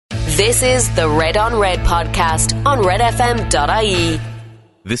This is the Red on Red podcast on redfm.ie.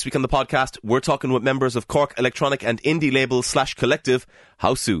 This week on the podcast, we're talking with members of Cork electronic and indie label / collective,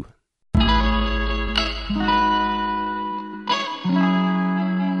 Hausu.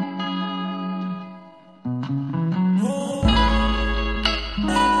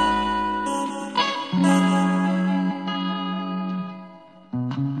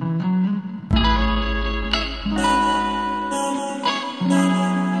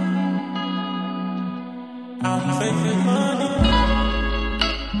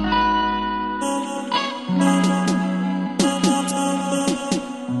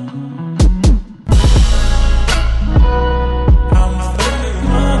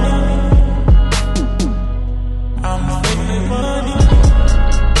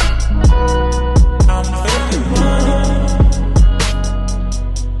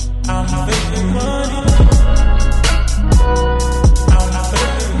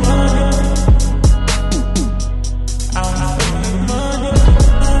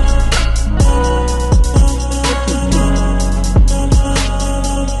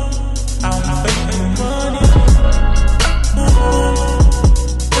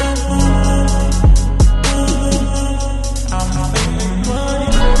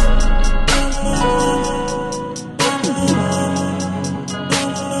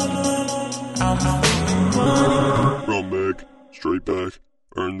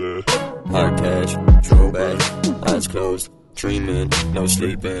 No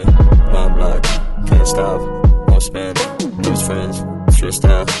sleeping, mind block, can't stop, won't spend, lose friends, stressed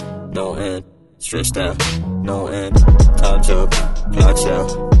out, no end, stressed out, no end, time's up, clock's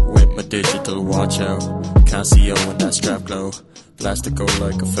out, with my digital watch out, can't see you when that strap glow, blast to go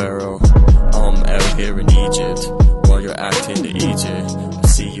like a pharaoh, I'm out here in Egypt, while you're acting to Egypt, I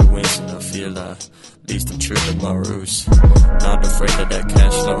see you wincing, I feel that, least I'm true to my roots, not afraid of that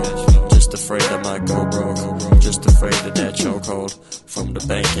cash flow, just afraid I might go broke, just afraid of that chokehold, from the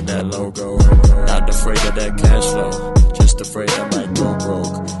bank and that logo, not afraid of that cash flow, just afraid I might go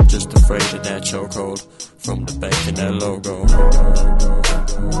broke, just afraid of that chokehold, from the bank and that logo.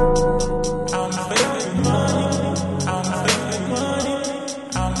 I'm making money, I'm making money,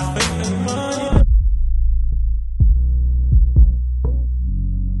 I'm making money.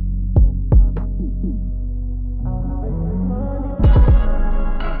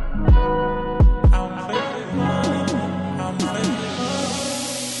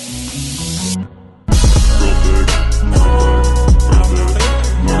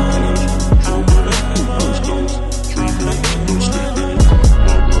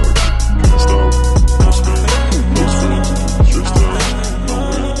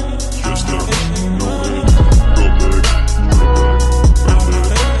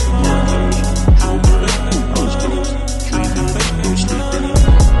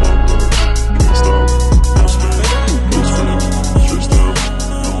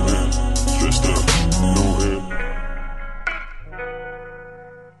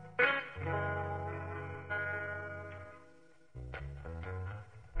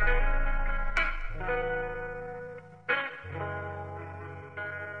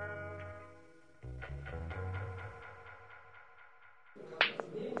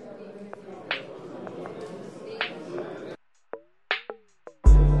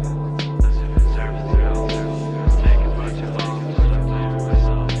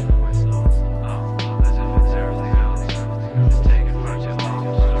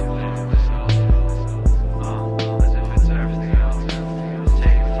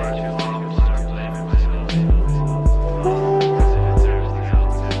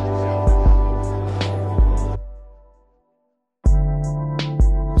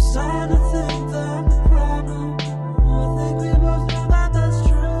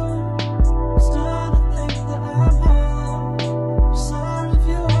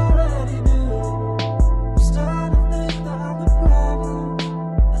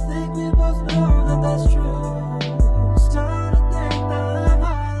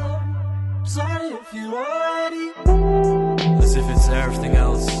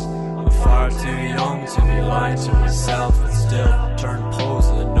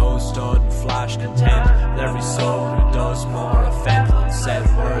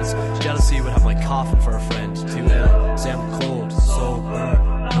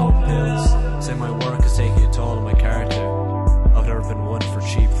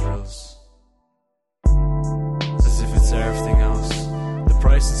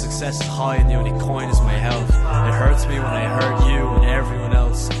 success is high and the only coin is my health. It hurts me when I hurt you and everyone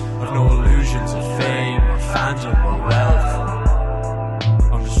else. I've no illusions of fame or fandom or wealth.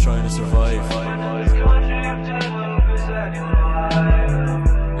 I'm just trying to survive.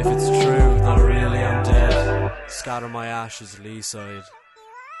 If it's Scatter My Ashes, Lee side.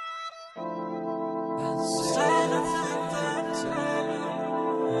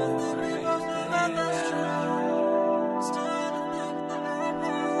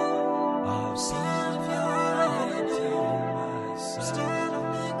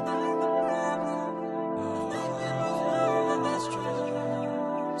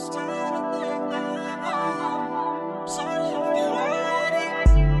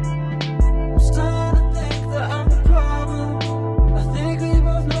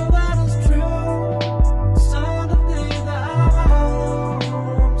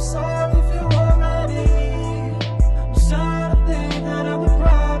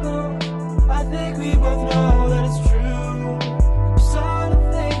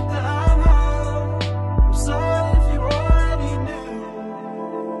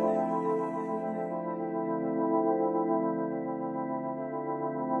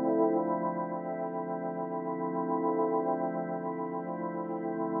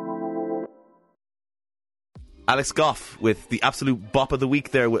 Alex Gough with the absolute bop of the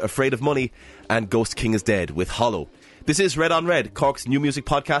week there with Afraid of Money, and Ghostking Is Dead with Hollow. This is Red on Red, Cork's new music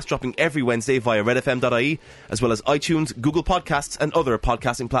podcast, dropping every Wednesday via redfm.ie, as well as iTunes, Google Podcasts and other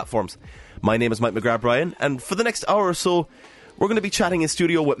podcasting platforms. My name is Mike McGrath-Bryan, and for the next hour or so, we're going to be chatting in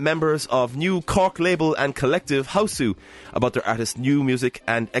studio with members of new Cork label and collective Hausu about their artists' new music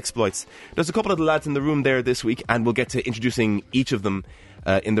and exploits. There's a couple of the lads in the room there this week, and we'll get to introducing each of them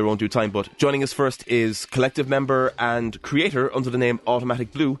in their own due time. But joining us first is collective member and creator under the name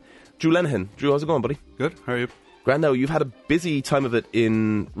Automatic Blue, Drew Lenihan. Drew, how's it going, buddy? Good, how are you? Grand. Now, you've had a busy time of it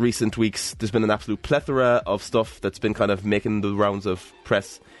in recent weeks. There's been an absolute plethora of stuff that's been kind of making the rounds of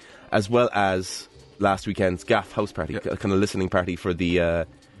press, as well as last weekend's Gough house party, a kind of listening party for the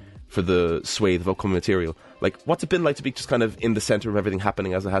swathe of upcoming material. Like, what's it been like to be just kind of in the centre of everything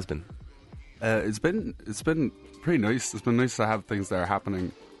happening as it has been? It's been pretty nice. It's been nice to have things that are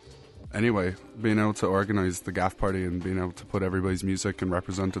happening anyway. Being able to organise the Gough party and being able to put everybody's music and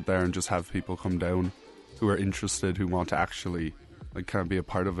represent it there and just have people come down who are interested, who want to actually like kind of be a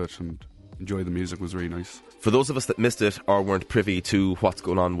part of it and enjoy the music was really nice. For those of us that missed it or weren't privy to what's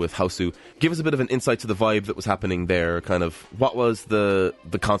going on with Hausu, give us a bit of an insight to the vibe that was happening there. Kind of what was the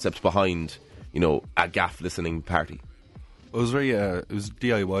concept behind, you know, a Gough listening party? It was very it was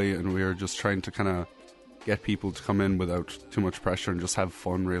DIY, and we were just trying to kind of get people to come in without too much pressure and just have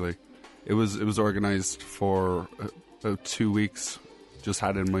fun. Really, it was organised for about 2 weeks. Just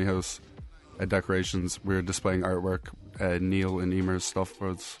had it in my house. Decorations. We were displaying artwork. Neil and Emer's stuff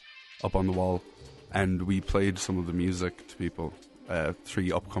was up on the wall, and we played some of the music to people.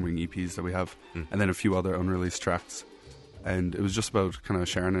 3 upcoming EPs that we have, and then a few other unreleased tracks. And it was just about kind of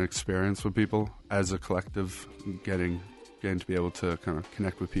sharing an experience with people as a collective, getting to be able to kind of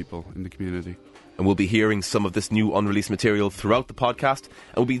connect with people in the community. And we'll be hearing some of this new unreleased material throughout the podcast,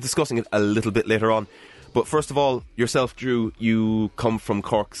 and we'll be discussing it a little bit later on. But first of all, yourself, Drew, you come from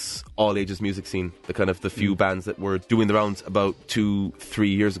Cork's all-ages music scene, the few bands that were doing the rounds about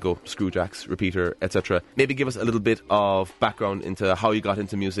 2-3 years ago, Screwjacks, Repeater, etc. Maybe give us a little bit of background into how you got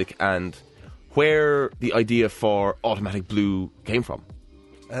into music and where the idea for Automatic Blue came from.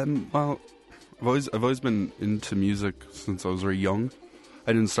 Well, I've always been into music since I was very young.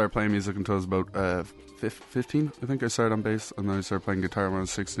 I didn't start playing music until I was about 15, I think I started on bass, and then I started playing guitar when I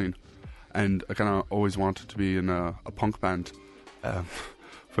was 16. And I kind of always wanted to be in a punk band,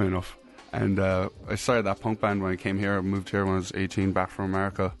 funny enough. And I started that punk band when I came here. I moved here when I was 18, back from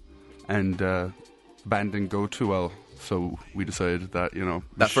America. And the band didn't go too well, so we decided that, you know...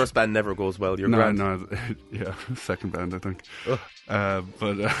 That first band never goes well, you're grand. No, yeah, second band, I think.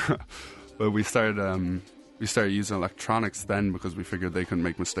 But we started using electronics then because we figured they couldn't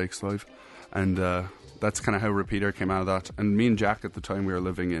make mistakes live. And that's kind of how Repeater came out of that. And me and Jack at the time, we were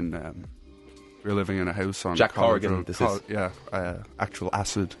living in a house on Jack College Corrigan, Road. this is. Yeah,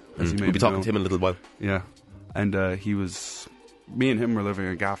 Actualacid, as you may We'll be talking know. to him in a little while. Yeah, and me and him were living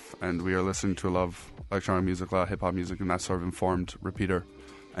in Gough, and we were listening to a lot of electronic music, a lot of hip-hop music, and that sort of informed Repeater.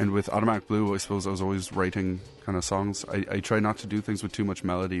 And with Automatic Blue, I suppose I was always writing kind of songs. I try not to do things with too much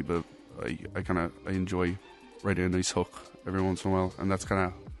melody, but I enjoy writing a nice hook every once in a while, and that's kind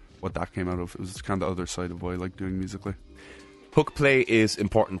of what that came out of. It was kind of the other side of what I like doing musically. Hook play is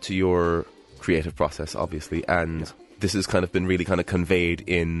important to your creative process, obviously, and this has kind of been really kind of conveyed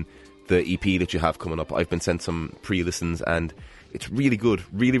in the EP that you have coming up. I've been sent some pre-listens, and it's really good,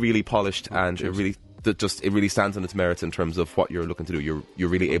 really, really polished, and it really stands on its merits in terms of what you're looking to do. You're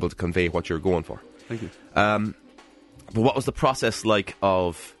really able to convey what you're going for. Thank you. But what was the process like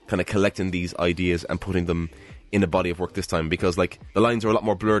of kind of collecting these ideas and putting them in a body of work this time, because like the lines are a lot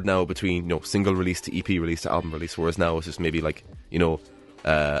more blurred now between, you know, single release to EP release to album release, whereas now it's just maybe like, you know,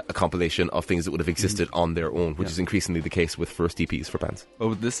 a compilation of things that would have existed on their own, which is increasingly the case with first EPs for bands. But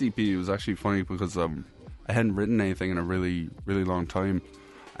with this EP, it was actually funny because I hadn't written anything in a really, really long time,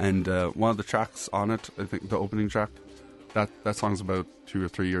 and one of the tracks on it, I think the opening track, that song's about 2 or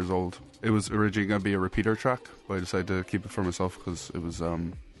 3 years old. It was originally going to be a repeater track, but I decided to keep it for myself because it was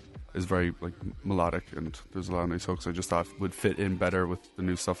very like melodic and there's a lot of nice hooks. I just thought it would fit in better with the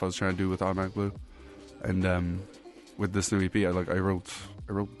new stuff I was trying to do with Automatic Blue. And with this new EP, I wrote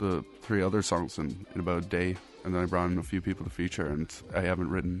the 3 other songs in about a day, and then I brought in a few people to feature, and I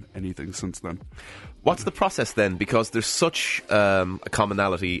haven't written anything since then. What's the process then? Because there's such a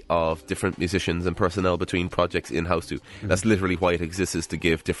commonality of different musicians and personnel between projects in Hausu. That's literally why it exists, is to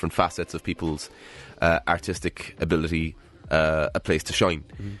give different facets of people's artistic ability a place to shine.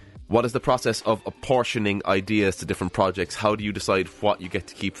 What is the process of apportioning ideas to different projects? How do you decide what you get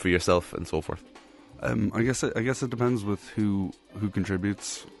to keep for yourself and so forth? I guess it depends with who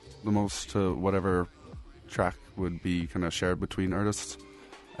contributes the most to whatever track would be kind of shared between artists.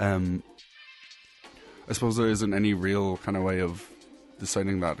 I suppose there isn't any real kind of way of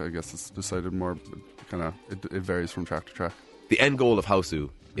deciding that. I guess it's decided more kind of it varies from track to track. The end goal of Hausu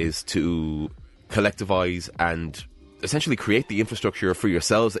is to collectivize and essentially create the infrastructure for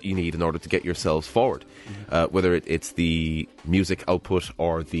yourselves that you need in order to get yourselves forward, whether it's the music output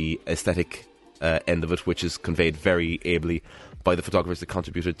or the aesthetic end of it, which is conveyed very ably by the photographers that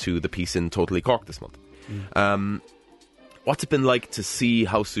contributed to the piece in Totally Cork this month. What's it been like to see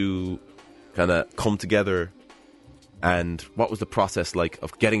Hausu kind of come together, and what was the process like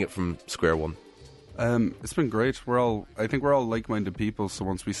of getting it from square one? It's been great. I think we're all like-minded people, so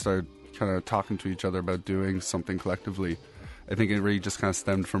once we started kind of talking to each other about doing something collectively, I think it really just kind of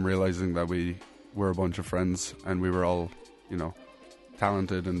stemmed from realizing that we were a bunch of friends and we were all, you know,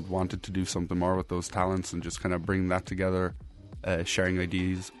 talented and wanted to do something more with those talents, and just kind of bring that together, sharing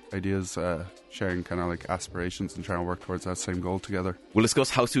ideas, sharing kind of like aspirations and trying to work towards that same goal together. We'll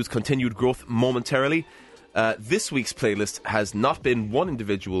discuss Hausu's continued growth momentarily. This week's playlist has not been one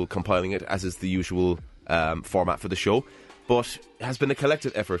individual compiling it, as is the usual format for the show, but has been a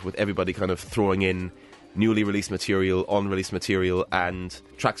collective effort with everybody kind of throwing in newly released material, unreleased material, and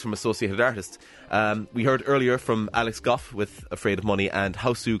tracks from associated artists. We heard earlier from Alex Gough with Afraid of Money and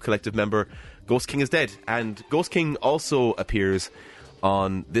Hausu collective member Ghostking Is Dead. And Ghostking also appears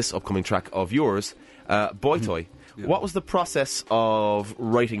on this upcoming track of yours, Boy Toy. Yeah. What was the process of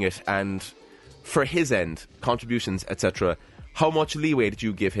writing it, and for his end, contributions, etc., how much leeway did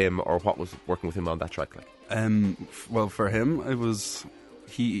you give him, or what was working with him on that track like? Well, for him, it was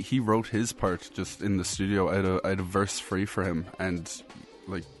he wrote his part just in the studio. I had a verse free for him, and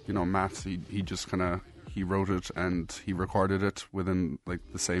like, you know, Matt, he just kind of he wrote it and he recorded it within like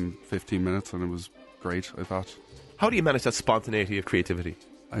the same 15 minutes, and it was great, I thought. How do you manage that spontaneity of creativity?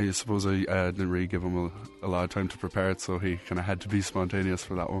 I suppose I didn't really give him a lot of time to prepare it, so he kind of had to be spontaneous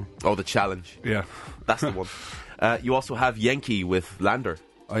for that one. Oh, the challenge. Yeah. That's the one. You also have Yenkee with Lander.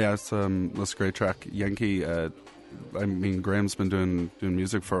 Oh yeah, that's a great track. Yenkee, I mean, Graham's been doing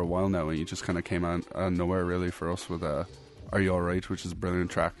music for a while now, and he just kind of came out of nowhere really for us with Are You Alright, which is a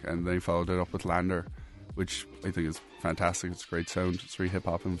brilliant track, and then he followed it up with Lander, which I think is fantastic. It's a great sound. It's very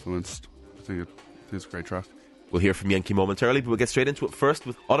hip-hop influenced. I think it's a great track. We'll hear from Yenkee momentarily, but we'll get straight into it first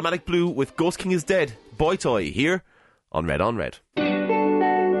with Automatic Blue with Ghostking Is Dead, Boy Toy, here on Red on Red.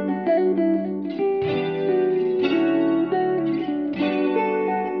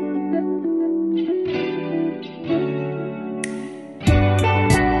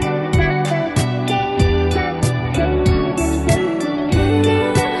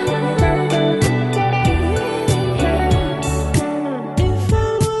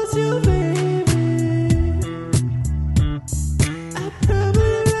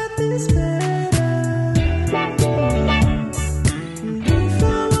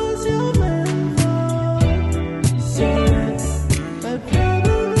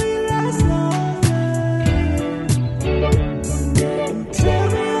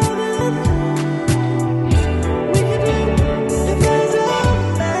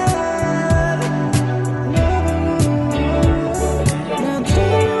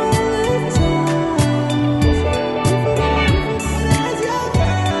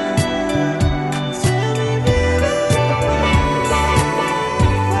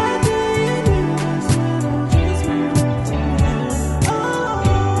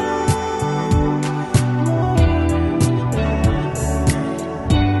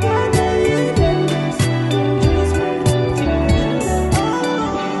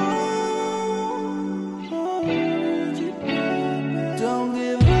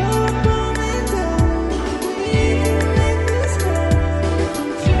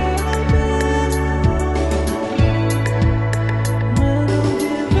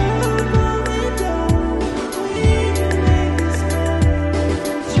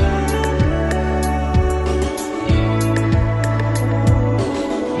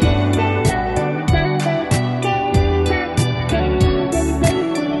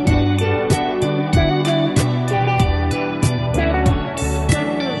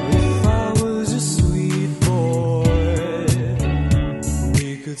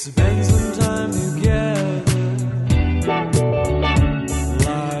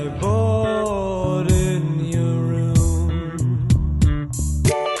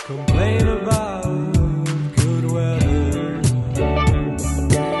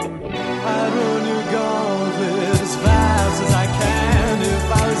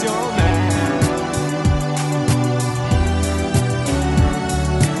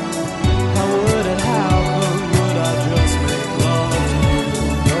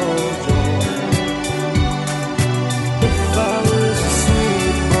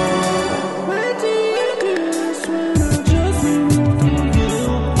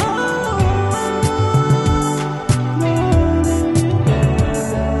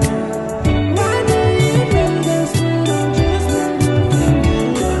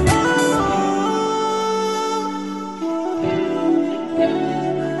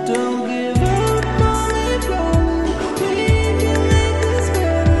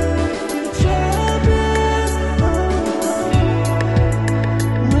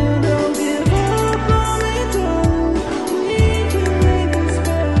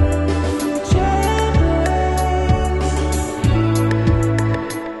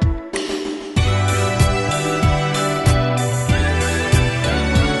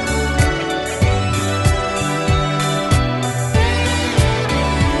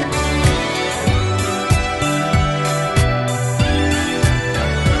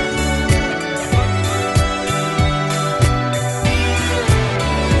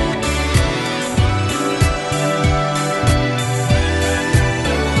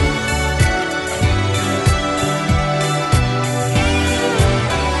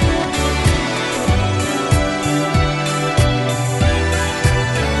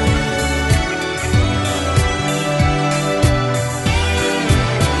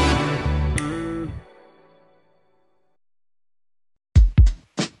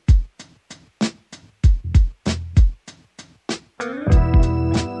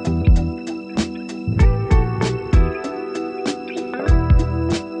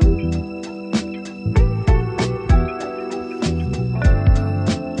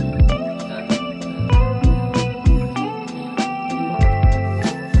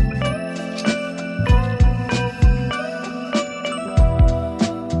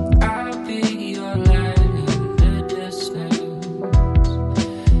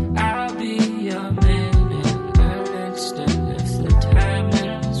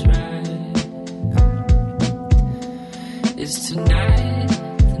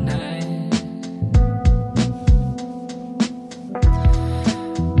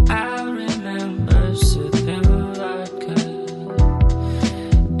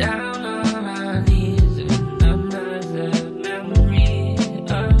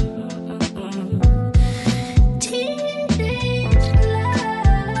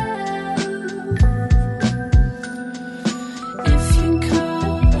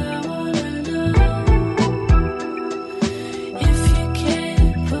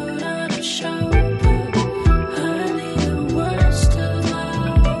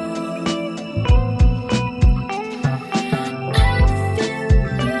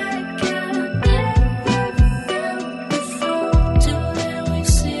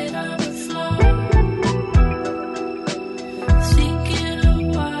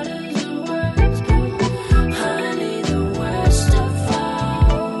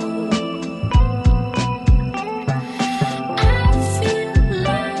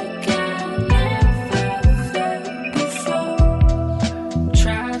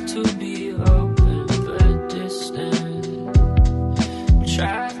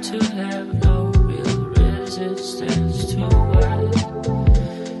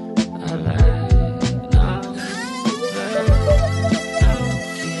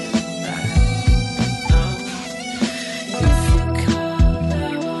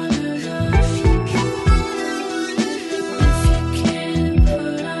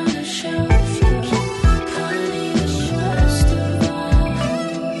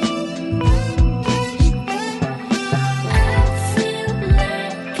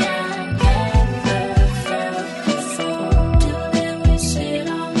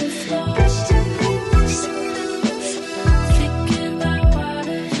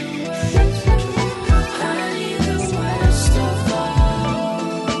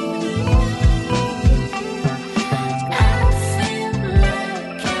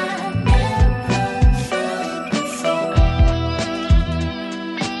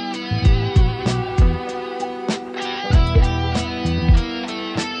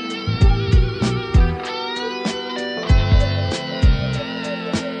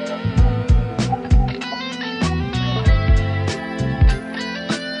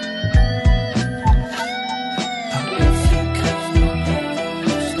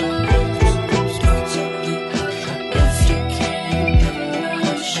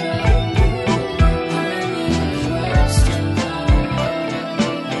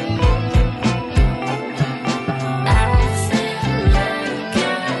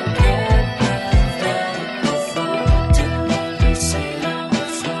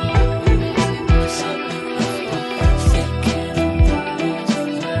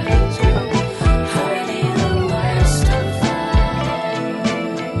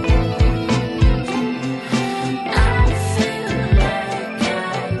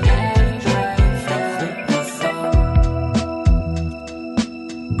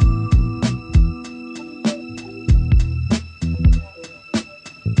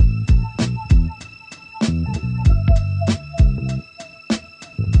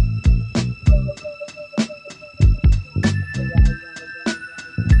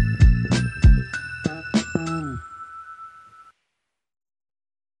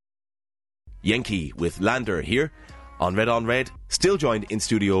 Yenkee with Lander here on Red, still joined in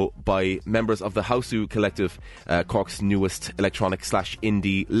studio by members of the Hausu collective, Cork's newest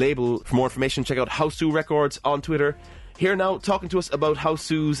electronic/indie label. For more information, check out Hausu Records on Twitter. Here now, talking to us about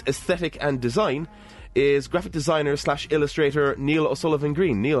Hausu's aesthetic and design, is graphic designer/illustrator Neil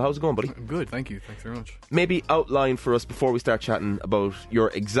O'Sullivan-Green. Neil, how's it going, buddy? Good, thank you. Thanks very much. Maybe outline for us before we start chatting about your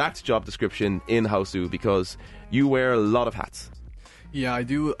exact job description in Hausu, because you wear a lot of hats. Yeah, I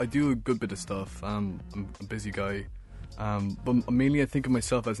do a good bit of stuff. I'm a busy guy. But mainly I think of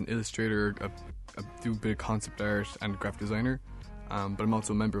myself as an illustrator. I do a bit of concept art and graphic designer. But I'm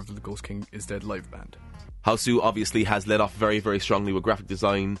also a member of the Ghostking Is Dead live band. Hausu obviously has led off very, very strongly with graphic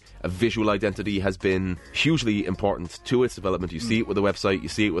design. A visual identity has been hugely important to its development. You see it with the website, you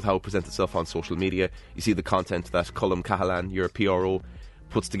see it with how it presents itself on social media, you see the content that Colm Cahalan, your PRO,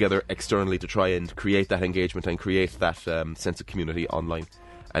 puts together externally to try and create that engagement and create that sense of community online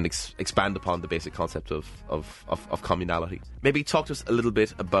and expand upon the basic concept of communality. Maybe talk to us a little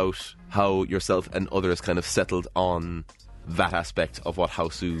bit about how yourself and others kind of settled on that aspect of what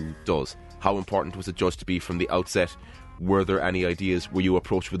Hausu does. How important was it just to be from the outset? Were there any ideas? Were you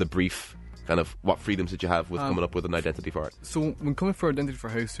approached with a brief? Kind of what freedoms did you have with coming up with an identity for it? So when coming for identity for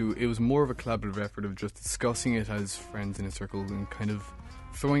Hausu, it was more of a collaborative effort of just discussing it as friends in a circle and kind of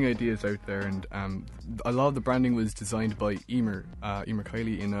throwing ideas out there. And a lot of the branding was designed by Emer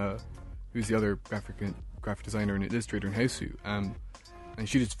Kiley, who's the other graphic designer and illustrator in Hausu. and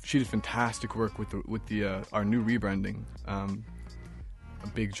she did fantastic work with our new rebranding. A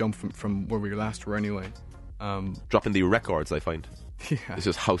big jump from where we last were anyway. Dropping the records, I find. Yeah. It's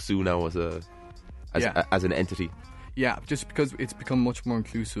just Hausu now as an entity. Yeah, just because it's become much more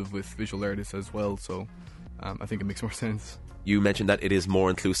inclusive with visual artists as well, so I think it makes more sense. You mentioned that it is more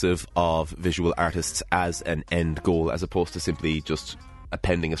inclusive of visual artists as an end goal, as opposed to simply just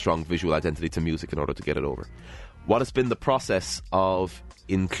appending a strong visual identity to music in order to get it over. What has been the process of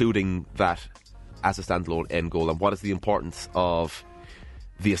including that as a standalone end goal, and what is the importance of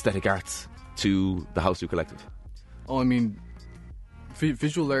the aesthetic arts to the Hausu collective? Oh, I mean,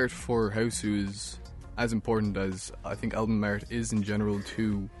 visual art for Hausu is as important as I think album art is in general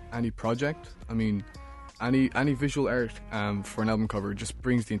to any project. I mean, any visual art for an album cover just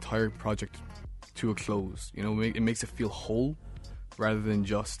brings the entire project to a close. You know, it makes it feel whole rather than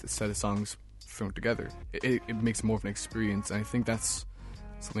just a set of songs thrown together. It makes it more of an experience, and I think that's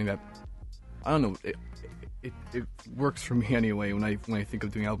something that, I don't know, it works for me anyway when I think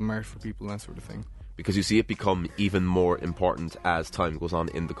of doing album art for people and that sort of thing. Because you see it become even more important as time goes on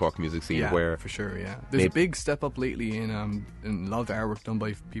in the Cork music scene. Yeah, where for sure, yeah. There's a big step up lately in a lot of the artwork done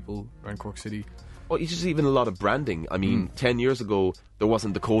by people around Cork City. Well, it's just even a lot of branding. I mean, 10 years ago, there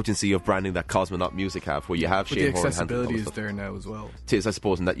wasn't the cogency of branding that Cosmonaut Music have, where you have But Shane the Horan accessibility handling all is the there now as well. stuff. It is, I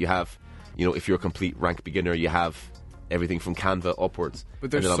suppose, in that you have, you know, if you're a complete rank beginner, you have everything from Canva upwards.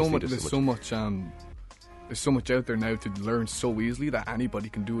 But there's And then so much. obviously There's so much out there now to learn so easily that anybody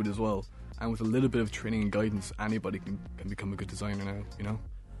can do it as well. And with a little bit of training and guidance, anybody can become a good designer now. You know.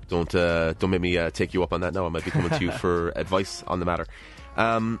 Don't make me take you up on that now. I might be coming to you for advice on the matter.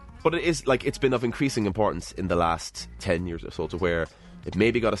 But it is like it's been of increasing importance in the last 10 years or so, to where it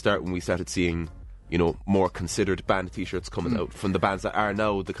maybe got to start when we started seeing, you know, more considered band t-shirts coming out from the bands that are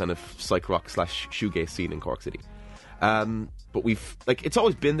now the kind of psych rock / shoegaze scene in Cork City. But it's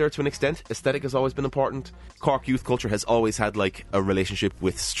always been there to an extent. Aesthetic has always been important. Cork youth culture has always had like a relationship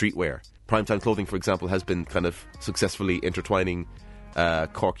with streetwear. Primetime Clothing, for example, has been kind of successfully intertwining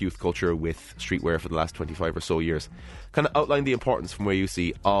Cork youth culture with streetwear for the last 25 or so years. Kind of outline the importance from where you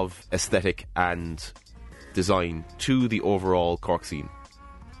see of aesthetic and design to the overall Cork scene.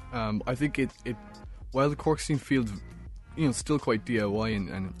 I think it while the Cork scene feels, you know, still quite DIY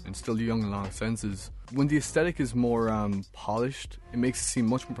and still young in a lot of senses, when the aesthetic is more polished, it makes it seem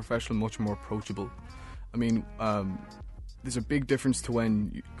much more professional, much more approachable. I mean, there's a big difference to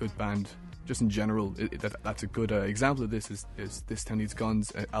when good band, just in general, that's a good example of this is This Town Needs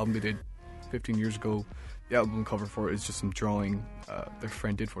Guns, an album they did 15 years ago. The album cover for it is just some drawing their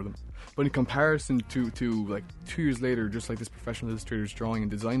friend did for them. But in comparison to like 2 years later, just like this professional illustrator's drawing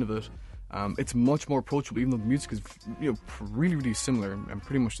and design of it, it's much more approachable, even though the music is, you know, really, really similar and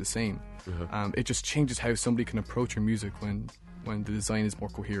pretty much the same. It just changes how somebody can approach your music when the design is more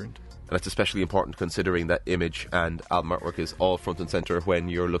coherent. And that's especially important considering that image and album artwork is all front and centre when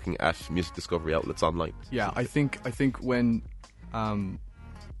you're looking at music discovery outlets online. Yeah, I think when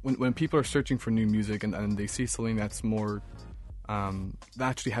people are searching for new music and they see something that's more that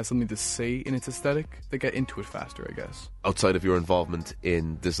actually has something to say in its aesthetic, they get into it faster, I guess. Outside of your involvement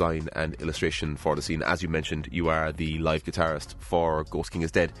in design and illustration for the scene, as you mentioned, you are the live guitarist for Ghostking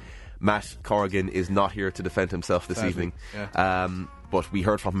Is Dead. Matt Corrigan is not here to defend himself this evening, but we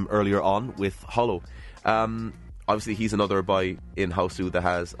heard from him earlier on with Hollow. Obviously he's another boy in Hausu that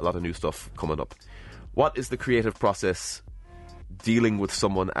has a lot of new stuff coming up. What is the creative process dealing with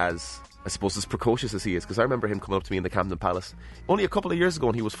someone as, I suppose, as precocious as he is? Because I remember him coming up to me in the Camden Palace only a couple of years ago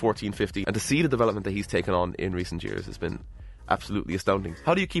when he was 14, 15, and to see the development that he's taken on in recent years has been absolutely astounding.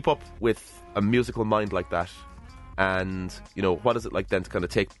 How do you keep up with a musical mind like that? And, you know, what is it like then to kind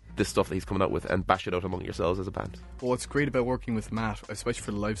of take this stuff that he's coming out with and bash it out among yourselves as a band? Well, what's great about working with Matt, especially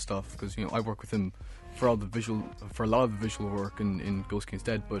for the live stuff, because, you know, I work with him for a lot of the visual work in Ghostking Is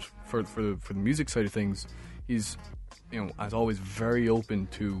Dead, but for the music side of things, he's, you know, as always, very open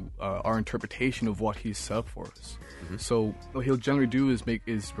to our interpretation of what he's set up for us. So what he'll generally do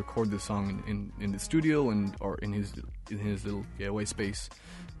is record the song in the studio or in his little getaway space,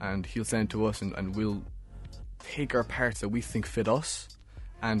 and he'll send it to us, and we'll take our parts that we think fit us,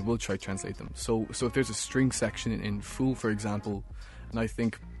 and we'll try to translate them. So if there's a string section in Fool, for example, and I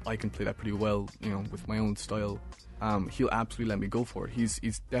think I can play that pretty well, you know, with my own style, he'll absolutely let me go for it. He's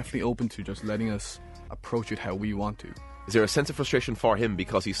definitely open to just letting us approach it how we want to. Is there a sense of frustration for him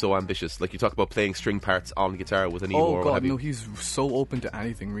because he's so ambitious? Like you talk about playing string parts on guitar with an Oh god, no, he's so open to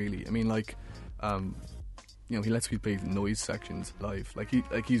anything really. I mean, like, you know, he lets me play noise sections live. Like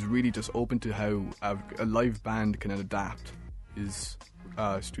he's really just open to how a live band can adapt his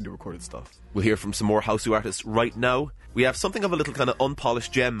studio recorded stuff. We'll hear from some more Hausu artists right now. We have something of a little kind of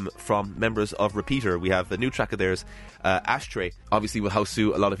unpolished gem from members of Repeater. We have a new track of theirs, Ashtray. Obviously with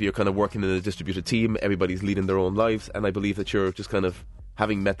Hausu, a lot of you are kind of working in a distributed team. Everybody's leading their own lives, and I believe that you're just kind of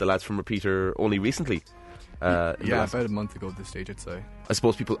having met the lads from Repeater only recently. About a month ago at this stage, I'd say. I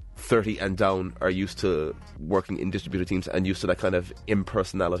suppose people 30 and down are used to working in distributed teams and used to that kind of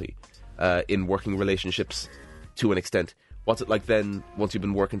impersonality in working relationships to an extent. What's it like then, once you've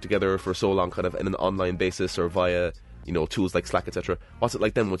been working together for so long, kind of in an online basis or via, you know, tools like Slack, etc.? What's it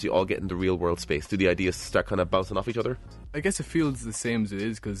like then once you all get in the real world space? Do the ideas start kind of bouncing off each other? I guess it feels the same as it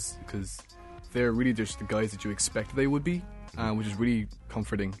is because they're really just the guys that you expect they would be, which is really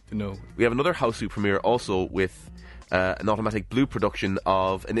comforting to know. We have another Hausu premiere also with an Automatic Blue production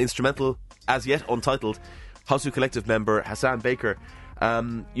of an instrumental, as yet untitled, Hausu Collective member Hassan Baker.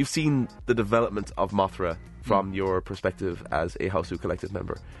 You've seen the development of Mothra from your perspective as a Hausu Collective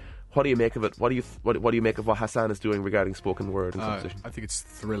member. What do you make of it? What do you make of what Hassan is doing regarding spoken word and composition? I think it's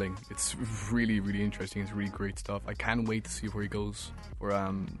thrilling. It's really, really interesting. It's really great stuff. I can't wait to see where he goes, or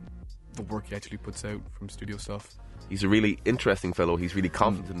the work he actually puts out from studio stuff. He's a really interesting fellow. He's really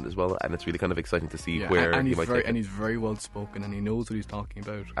confident as well, and it's really kind of exciting to see where he might take it. And he's very well spoken, and he knows what he's talking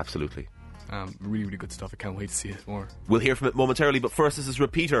about. Absolutely. Really, really good stuff. I can't wait to see it more. We'll hear from it momentarily, but first this is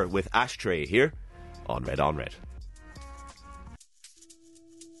Repeater with Ashtray here on Red on Red.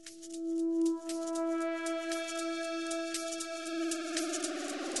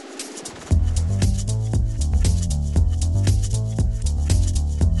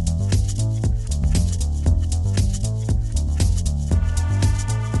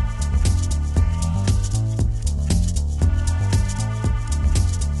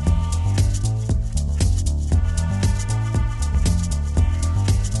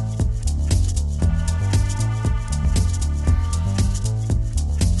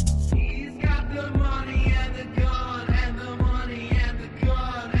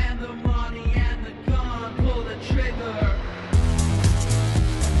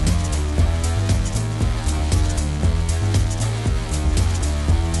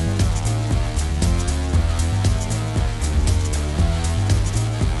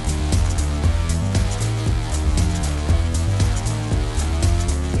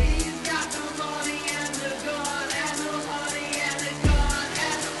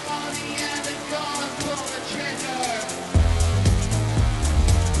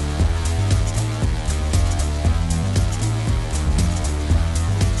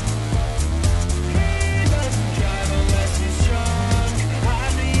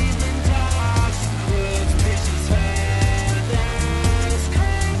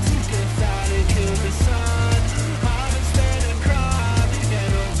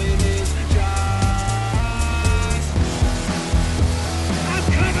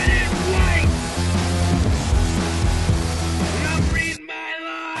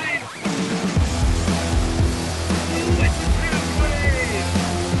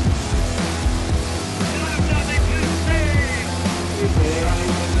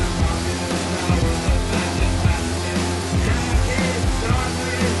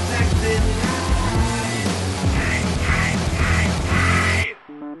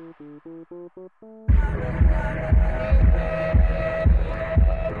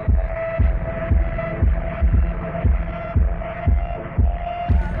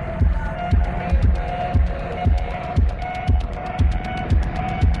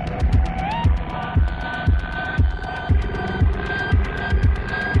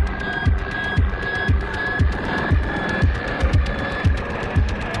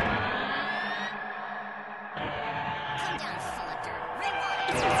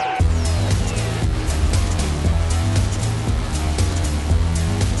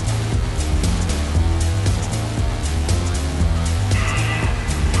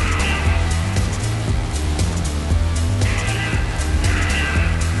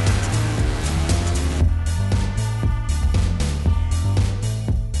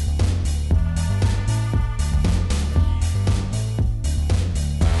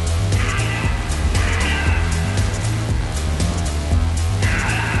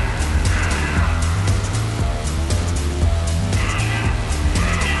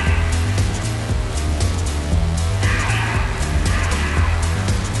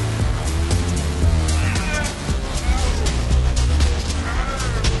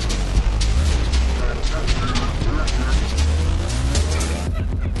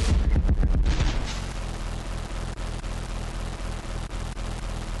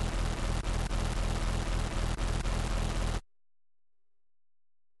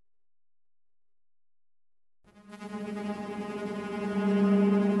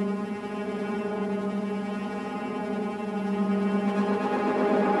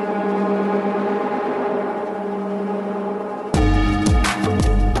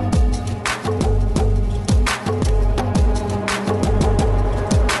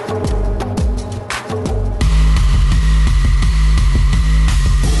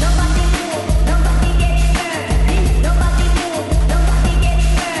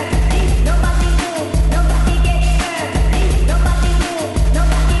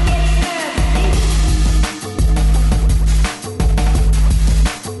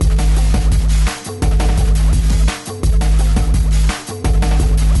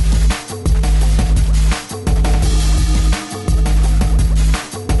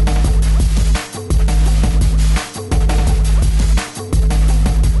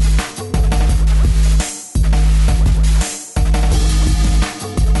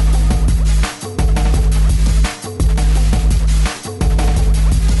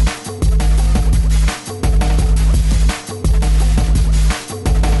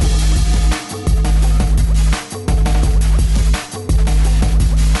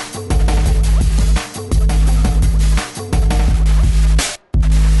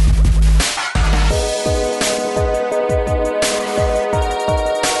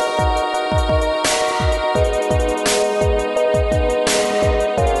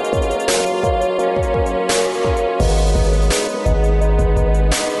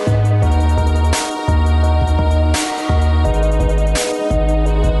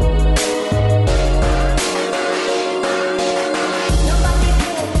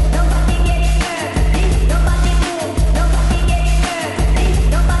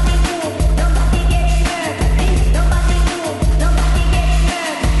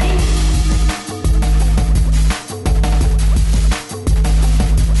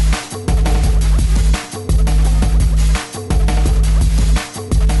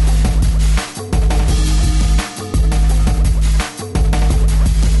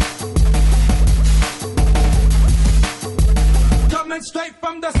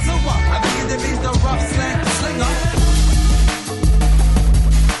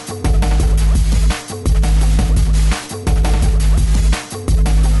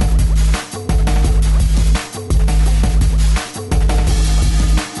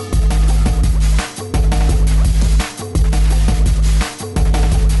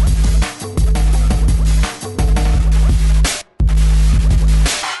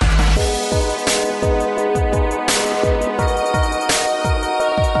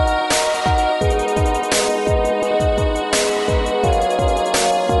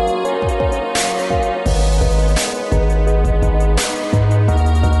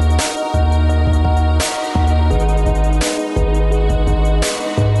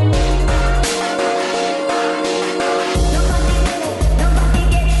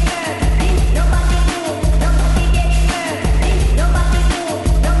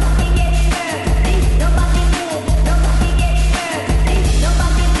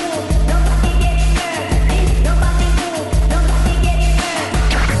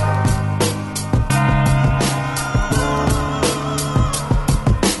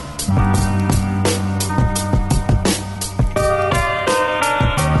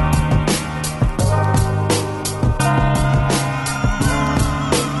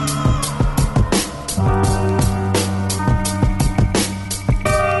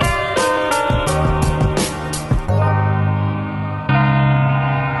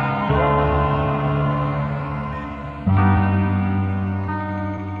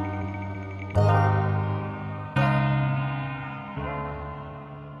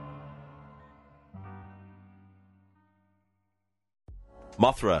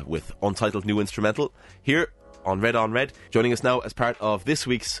 Mothra with Untitled New Instrumental here on Red. Joining us now as part of this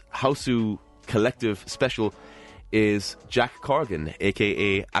week's Hausu Collective Special is Jack Corrigan,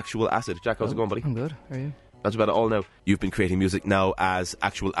 aka Actualacid. Jack, how's it going, buddy? I'm good. How are you? Not too bad at all now. You've been creating music now as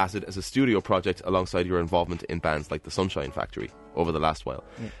Actualacid as a studio project alongside your involvement in bands like the Sunshine Factory over the last while.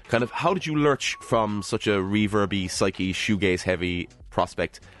 Yeah. Kind of, how did you lurch from such a reverby, psyche, shoegaze heavy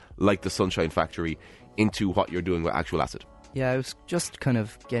prospect like the Sunshine Factory into what you're doing with Actualacid? Yeah, I was just kind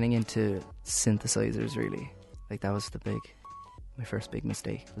of getting into synthesizers, really. Like, that was my first big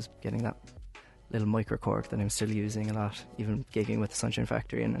mistake, was getting that little micro Cork that I'm still using a lot, even gigging with the Sunshine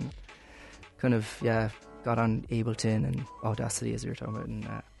Factory, and kind of, got on Ableton and Audacity, as we were talking about,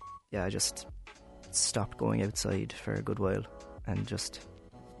 and I just stopped going outside for a good while and just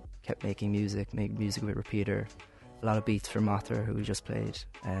kept making music with Repeater, a lot of beats for Mothra, who we just played,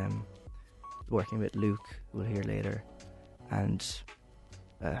 working with Luke, who we'll hear later, and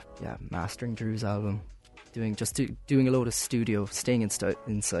mastering Drew's album, doing a load of studio, staying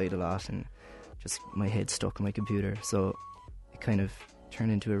inside a lot, and just my head stuck on my computer, so it kind of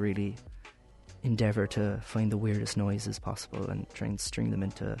turned into a really endeavour to find the weirdest noises possible and try and string them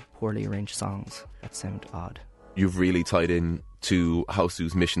into poorly arranged songs that sound odd. You've really tied in to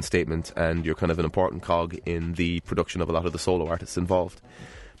Hausu's mission statement, and you're kind of an important cog in the production of a lot of the solo artists involved.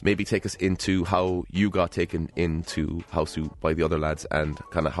 Maybe take us into how you got taken into Hausu by the other lads and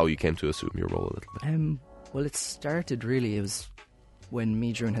kind of how you came to assume your role a little bit. Well, it started really, it was when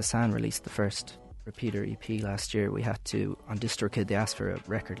me, Drew and Hassan released the first Repeater EP last year. We had to, on DistroKid, they asked for a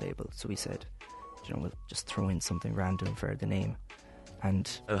record label, so we said, we'll just throw in something random for the name. And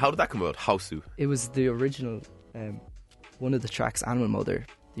how did that come about, Hausu? It was the original, one of the tracks, Animal Mother,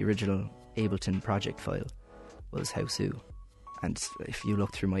 the original Ableton project file was Hausu. And if you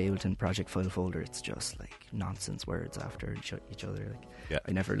look through my Ableton project file folder, it's just like nonsense words after each other.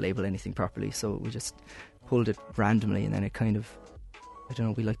 I never label anything properly, so we just pulled it randomly, and then it kind of,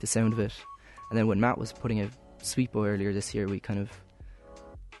 we liked the sound of it. And then when Matt was putting out Sweetbo earlier this year, we kind of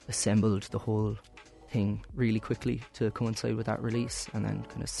assembled the whole thing really quickly to coincide with that release, and then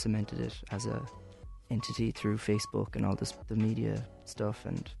kind of cemented it as a entity through Facebook and all the media stuff,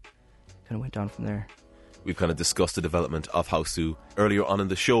 and kind of went on from there. We've kind of discussed the development of Hausu earlier on in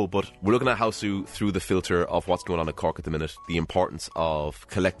the show, but we're looking at Hausu through the filter of what's going on at Cork at the minute, the importance of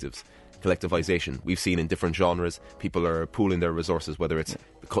collectivization. We've seen in different genres, people are pooling their resources, whether it's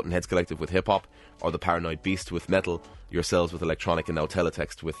the Cutting Heads Collective with hip-hop, or the Paranoid Beast with metal, yourselves with electronic, and now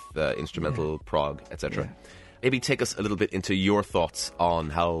Teletext with instrumental prog, etc. Maybe take us a little bit into your thoughts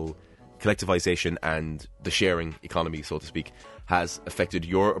on how collectivization and the sharing economy, so to speak, has affected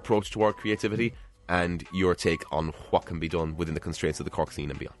your approach toward creativity and your take on what can be done within the constraints of the Cork scene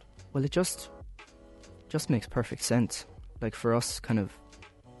and beyond. Well, it just makes perfect sense. Like, for us kind of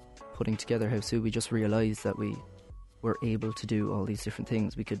putting together Hausu, we just realised that we were able to do all these different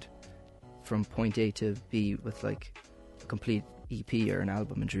things. We could, from point A to B, with like a complete EP or an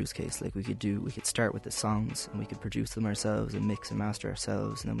album in Drew's case, like we could start with the songs and we could produce them ourselves and mix and master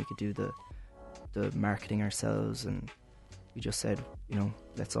ourselves, and then we could do the marketing ourselves, and we just said,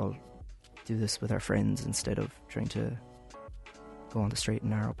 let's all do this with our friends instead of trying to go on the straight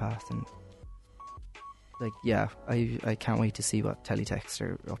and narrow path. And I can't wait to see what Teletext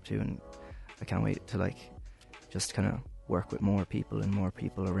are up to, and I can't wait to just kind of work with more people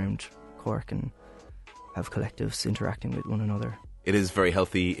around Cork and have collectives interacting with one another. It is very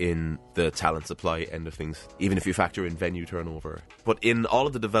healthy in the talent supply end of things, even if you factor in venue turnover. But in all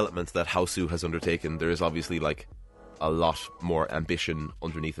of the developments that Hausu has undertaken, there is obviously a lot more ambition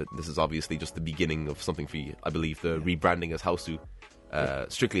underneath it. This is obviously just the beginning of something for you. I believe the rebranding as Hausu,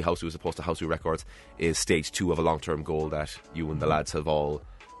 strictly Hausu as opposed to Hausu Records, is stage 2 of a long-term goal that you and the lads have all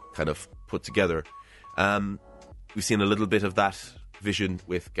kind of put together. We've seen a little bit of that vision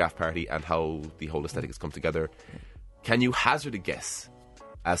with Gough Party and how the whole aesthetic has come together. Can you hazard a guess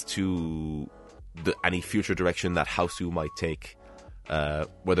as to any future direction that Hausu might take,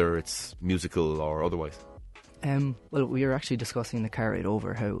 whether it's musical or otherwise? Well, we were actually discussing in the car ride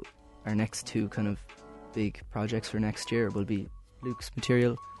over how our next 2 kind of big projects for next year will be Luke's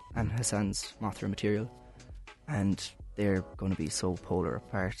material and Hassan's Mothra material, and they're going to be so polar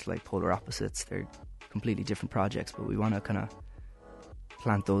apart, like polar opposites. They're completely different projects, but we want to kind of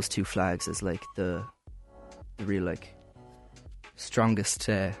plant those 2 flags as the real strongest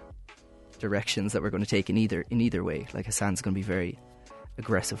directions that we're going to take in either way. Like, Hassan's going to be very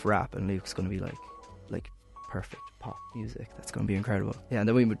aggressive rap, and Luke's going to be like perfect pop music. That's going to be incredible. Yeah, and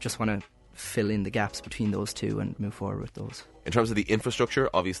then we would just want to fill in the gaps between those two and move forward with those. In terms of the infrastructure,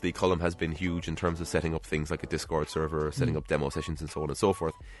 obviously Cullum has been huge in terms of setting up things like a Discord server, setting up demo sessions and so on and so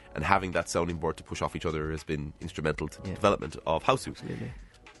forth, and having that sounding board to push off each other has been instrumental to the development of Hausu. Absolutely.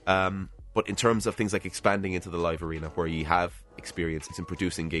 But in terms of things like expanding into the live arena, where you have experience in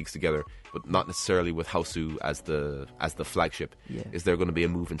producing gigs together, but not necessarily with Hausu as the flagship, is there going to be a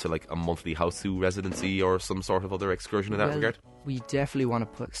move into like a monthly Hausu residency or some sort of other excursion in that regard? We definitely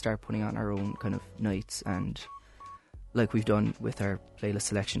want to start putting on our own kind of nights, and like we've done with our playlist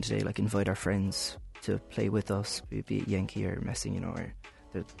selection today, like invite our friends to play with us, be it Yenkee or Messyng, you know, or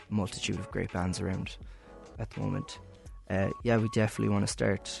the multitude of great bands around at the moment. We definitely want to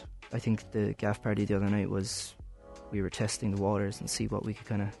start. I think the Gough party the other night was, we were testing the waters and see what we could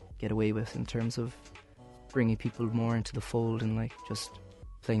kind of get away with in terms of bringing people more into the fold and like just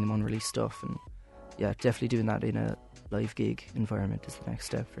playing them unreleased stuff. And definitely doing that in a live gig environment is the next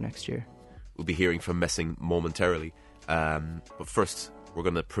step for next year. We'll be hearing from Messyng momentarily, but first we're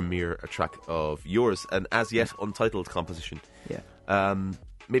going to premiere a track of yours, an as yet untitled composition.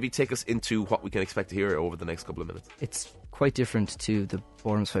 Maybe take us into what we can expect to hear over the next couple of minutes. It's quite different to the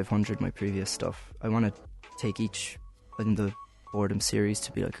Boredoms 500, my previous stuff. I want to take each in the Boredom series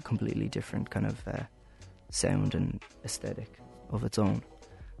to be like a completely different kind of sound and aesthetic of its own.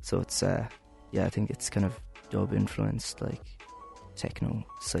 So it's I think it's kind of dub influenced, like techno,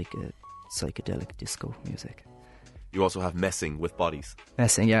 psychedelic disco music. You also have Messyng with Bodies.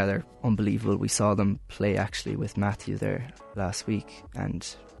 Messyng, they're unbelievable. We saw them play actually with Matthew there last week, and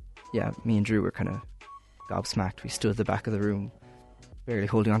me and Drew were kind of gobsmacked. We stood at the back of the room, barely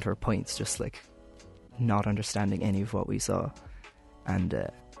holding onto our pints, just like not understanding any of what we saw. And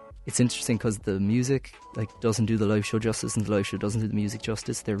it's interesting because the music like doesn't do the live show justice, and the live show doesn't do the music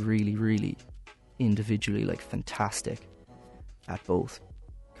justice. They're really, really individually like fantastic at both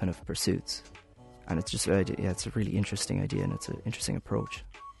kind of pursuits. And it's just, it's a really interesting idea, and it's an interesting approach.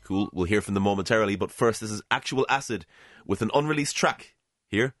 Cool. We'll hear from them momentarily, but first, this is Actualacid with an unreleased track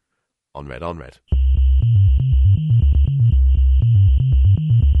here on Red on Red.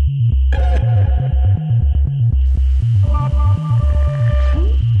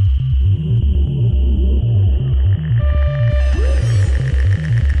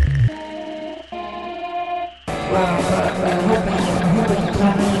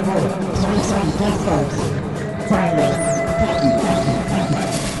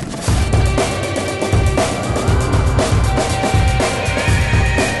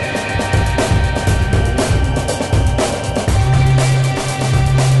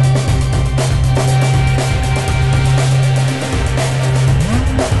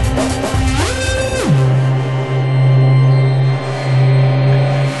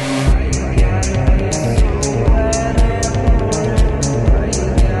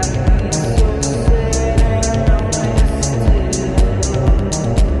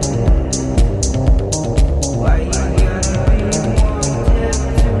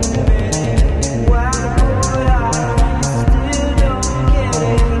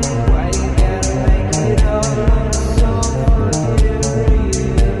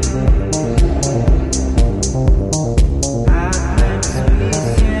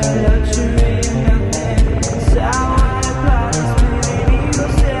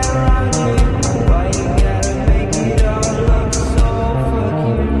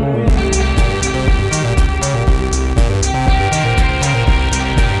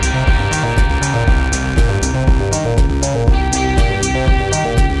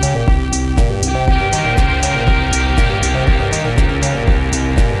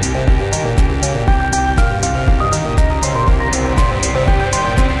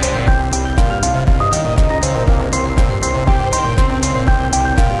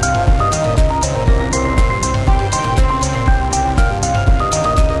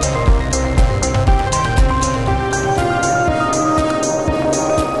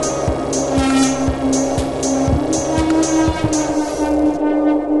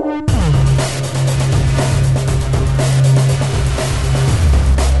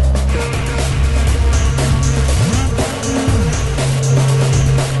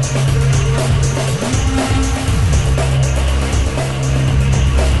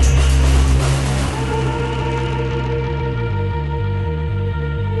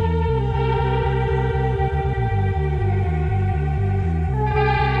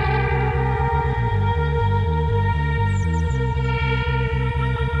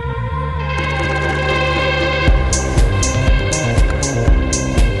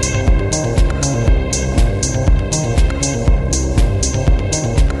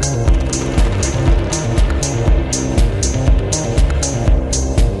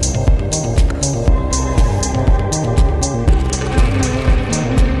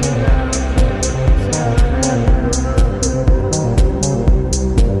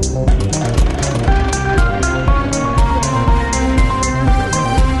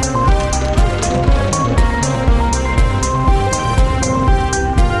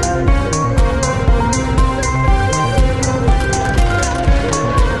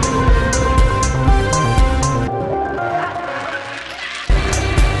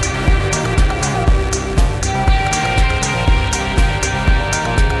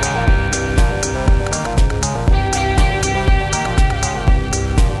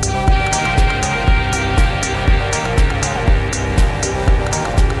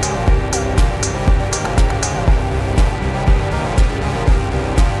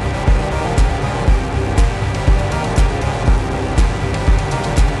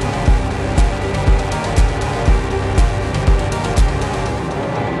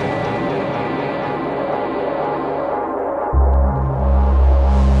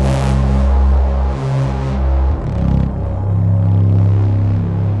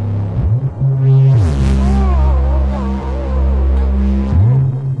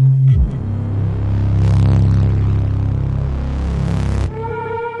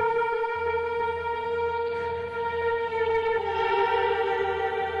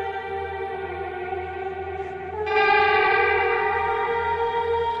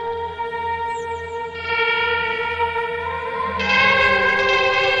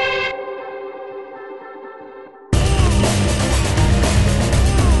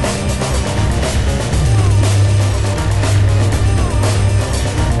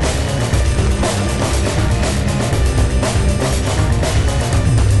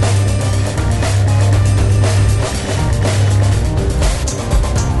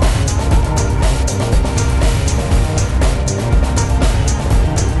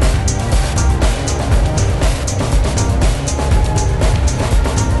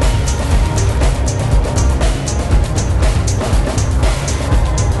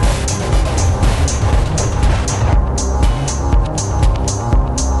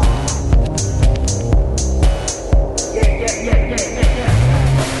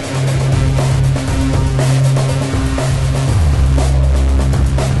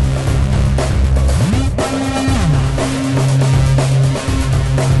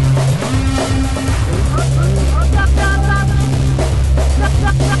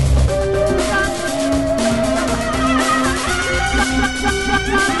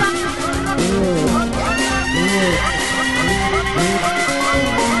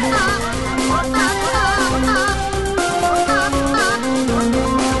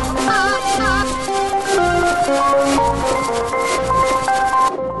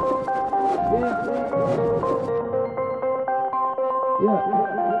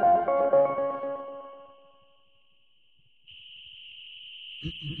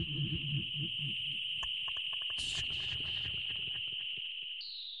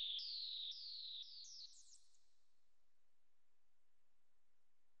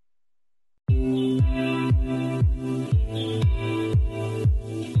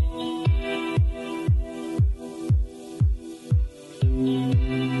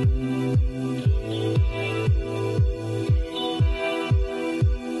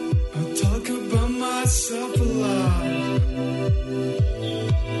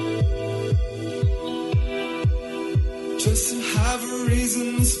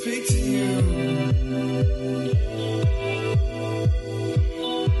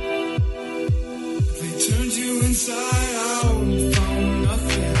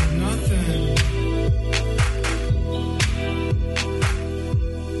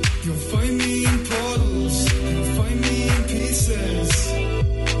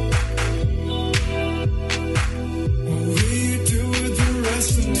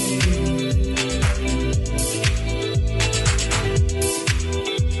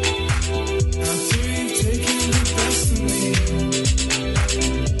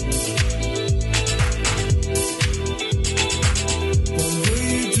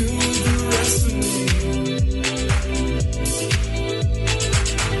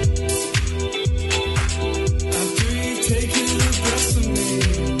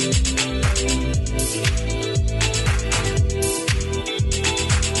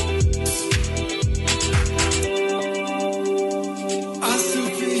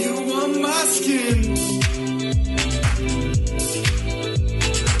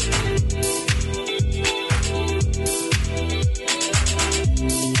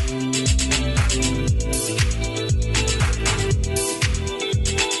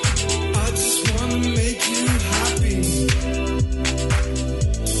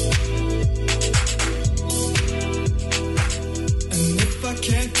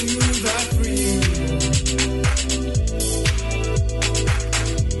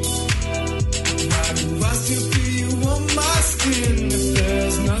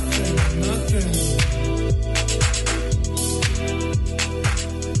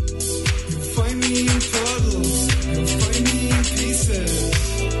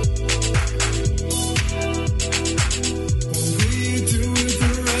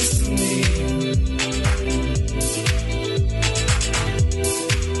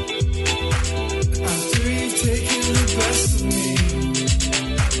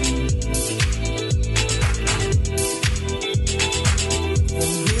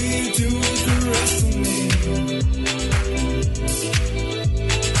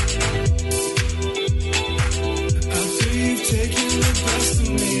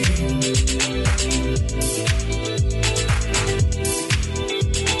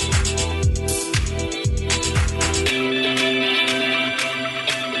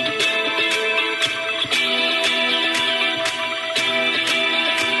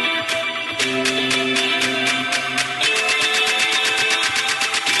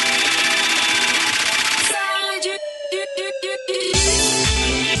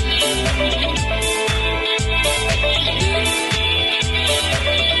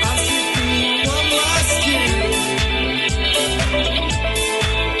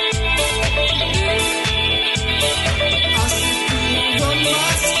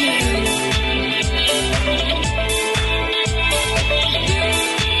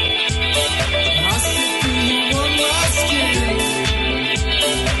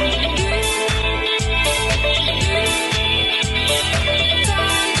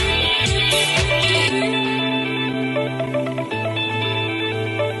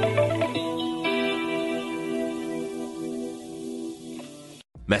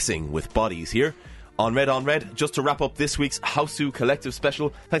 Messyng with Bodies here on Red. Just to wrap up this week's Hausu Collective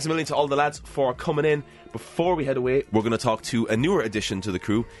special, thanks a million to all the lads for coming in. Before we head away, we're going to talk to a newer addition to the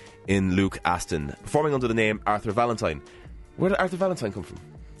crew in Luke Aston, performing under the name Arthr Valentine. Where did Arthr Valentine come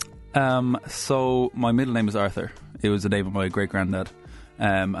from? So my middle name is Arthur. It was the name of my great-granddad.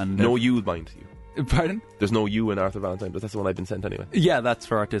 And no you, mind you. Pardon? There's no you in Arthr Valentine, but that's the one I've been sent anyway. Yeah, that's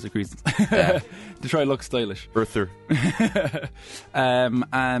for artistic reasons. To try to look stylish. Arthr.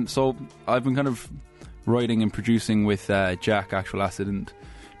 So I've been kind of writing and producing with Jack, Actualacid, and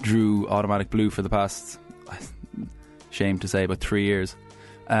Drew, Automatic Blue for the past, shame to say, about 3 years.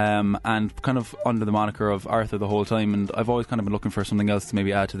 And kind of under the moniker of Arthur the whole time. And I've always kind of been looking for something else to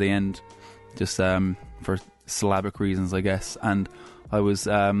maybe add to the end, just for syllabic reasons, I guess. And I was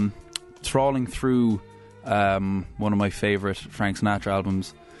trawling through one of my favourite Frank Sinatra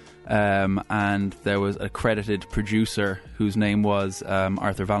albums, and there was a credited producer whose name was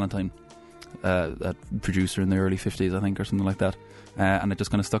Arthr Valentine, a producer in the early 50s, I think, or something like that. and it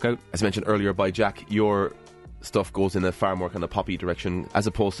just kind of stuck out. As mentioned earlier by Jack, your stuff goes in a far more kind of poppy direction as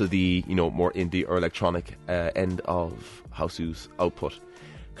opposed to the, you know, more indie or electronic end of Hausu's output.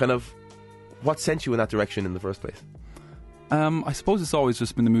 Kind of, what sent you in that direction in the first place? I suppose it's always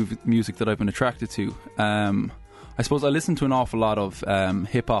just been the music that I've been attracted to. I suppose I listen to an awful lot of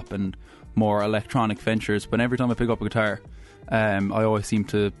hip-hop and more electronic ventures, but every time I pick up a guitar, I always seem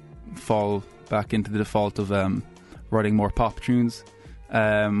to fall back into the default of writing more pop tunes.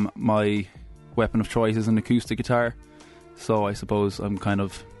 My weapon of choice is an acoustic guitar, so I suppose I'm kind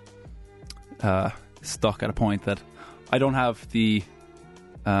of stuck at a point that I don't have the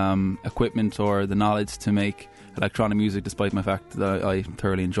equipment or the knowledge to make electronic music, despite my fact that I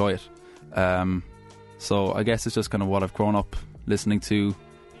thoroughly enjoy it. So I guess it's just kind of what I've grown up listening to,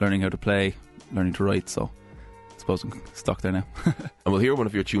 learning how to play, learning to write, so I suppose I'm stuck there now. And we'll hear one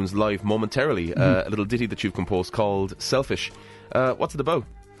of your tunes live momentarily, a little ditty that you've composed called Selfish. What's it about?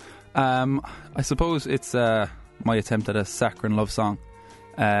 I suppose it's my attempt at a saccharine love song,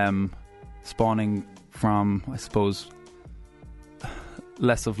 spawning from, I suppose,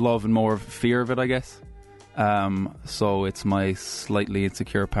 less of love and more of fear of it, I guess. So it's my slightly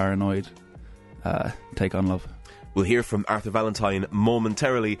insecure, paranoid take on love. We'll hear from Arthr Valentine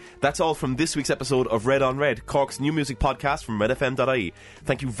momentarily. That's all from this week's episode of Red on Red, Cork's new music podcast from redfm.ie.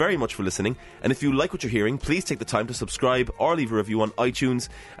 Thank you very much for listening, and if you like what you're hearing, please take the time to subscribe or leave a review on iTunes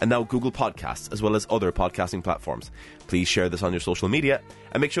and now Google Podcasts, as well as other podcasting platforms. Please share this on your social media,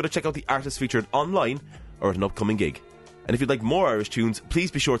 and make sure to check out the artists featured online or at an upcoming gig. And if you'd like more Irish tunes,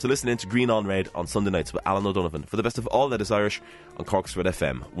 please be sure to listen in to Green on Red on Sunday nights with Alan O'Donovan for the best of all that is Irish on Cork's Red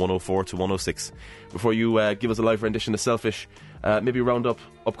FM 104 to 106. Before you give us a live rendition of Selfish, maybe round up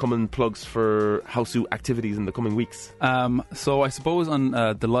upcoming plugs for Hausu activities in the coming weeks. So I suppose on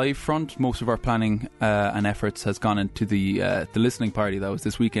the live front, most of our planning and efforts has gone into the listening party that was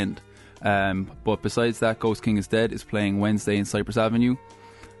this weekend. But besides that, Ghostking Is Dead is playing Wednesday in Cypress Avenue,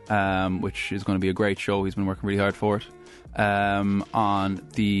 which is going to be a great show. He's been working really hard for it. On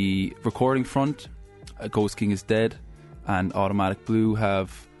the recording front, Ghostking Is Dead and Automatic Blue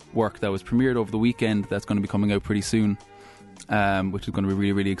have work that was premiered over the weekend that's going to be coming out pretty soon, which is going to be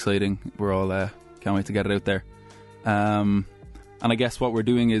really, really exciting. We're all can't wait to get it out there. And I guess what we're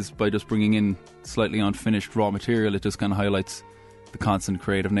doing is, by just bringing in slightly unfinished raw material, it just kind of highlights the constant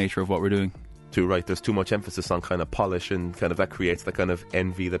creative nature of what we're doing. Too right, there's too much emphasis on kind of polish, and kind of that creates the kind of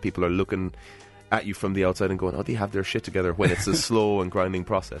envy that people are looking at you from the outside and going, oh, they have their shit together, when it's a slow and grinding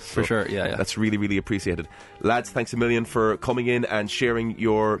process. So for sure, yeah. That's really, really appreciated. Lads, thanks a million for coming in and sharing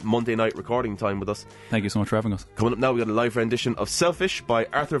your Monday night recording time with us. Thank you so much for having us. Coming up now, we've got a live rendition of Selfish by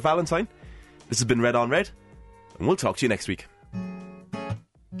Arthr Valentine. This has been Red on Red, and we'll talk to you next week.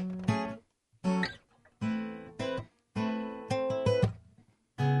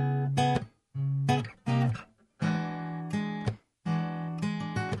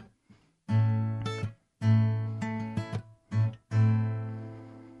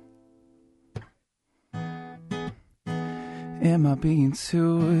 Am I being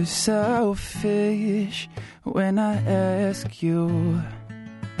too selfish when I ask you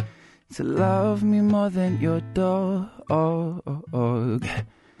to love me more than your dog?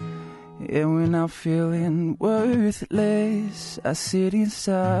 And when I'm feeling worthless, I sit in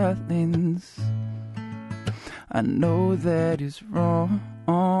silence. I know that it's wrong,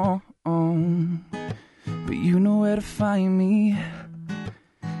 but you know where to find me,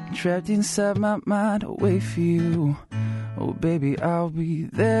 trapped inside my mind, away from you. Oh baby, I'll be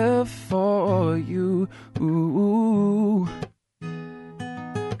there for you. Ooh.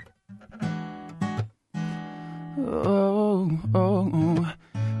 Oh, oh,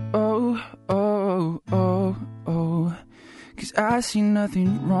 oh, oh, oh, oh. 'Cause I see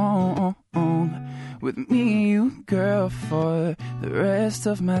nothing wrong with me and you, girl, for the rest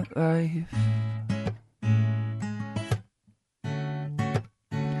of my life.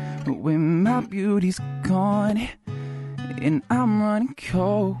 When my beauty's gone and I'm running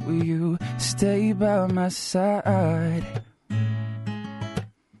cold, will you stay by my side?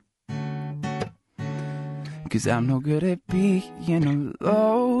 'Cause I'm no good at being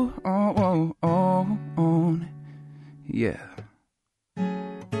alone. Yeah.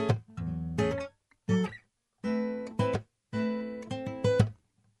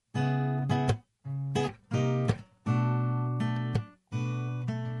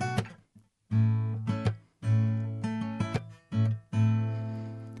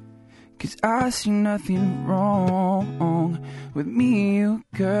 I see nothing wrong with me and you,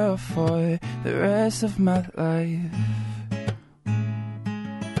 girl, for the rest of my life.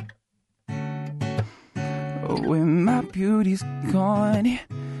 when my beauty's gone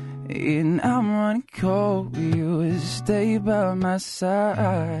and I'm running cold, you will stay by my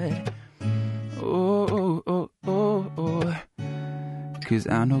side. Oh, oh, oh, oh. 'Cause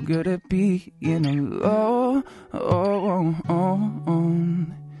I'm no good at being alone.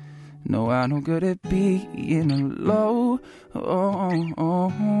 No, I'm no good at being alone.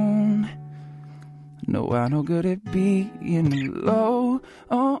 No, I'm no good at being alone.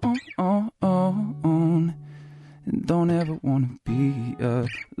 Don't ever wanna be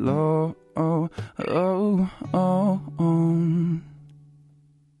alone.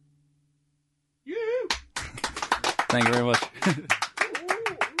 Thank you very much.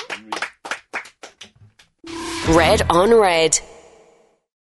 Red on Red.